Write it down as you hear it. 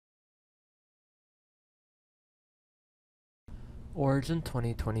Origin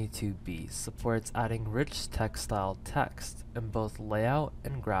 2022b supports adding rich text-style text in both layout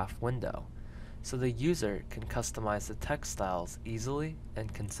and graph window, so the user can customize the text styles easily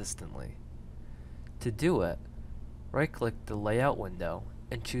and consistently. To do it, right-click the layout window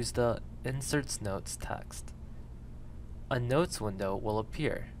and choose the Inserts Notes text. A Notes window will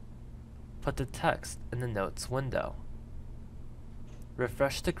appear. Put the text in the Notes window.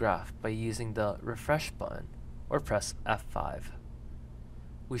 Refresh the graph by using the Refresh button or press F5.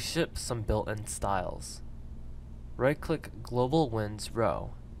 We ship some built-in styles. Right-click Global Winds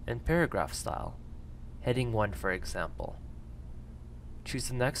row and paragraph style, heading 1 for example. Choose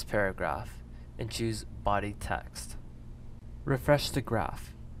the next paragraph and choose Body Text. Refresh the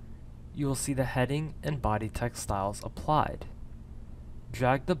graph. You will see the heading and body text styles applied.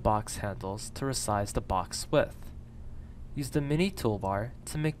 Drag the box handles to resize the box width. Use the mini toolbar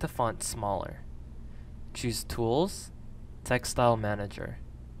to make the font smaller. Choose Tools, Text Style Manager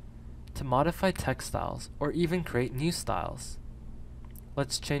to modify text styles or even create new styles.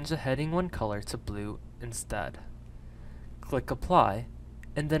 Let's change the heading 1 color to blue instead. Click Apply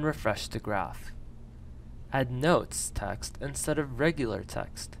and then refresh the graph. Add Notes text instead of regular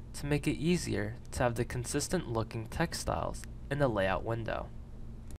text to make it easier to have the consistent looking text styles in the layout window.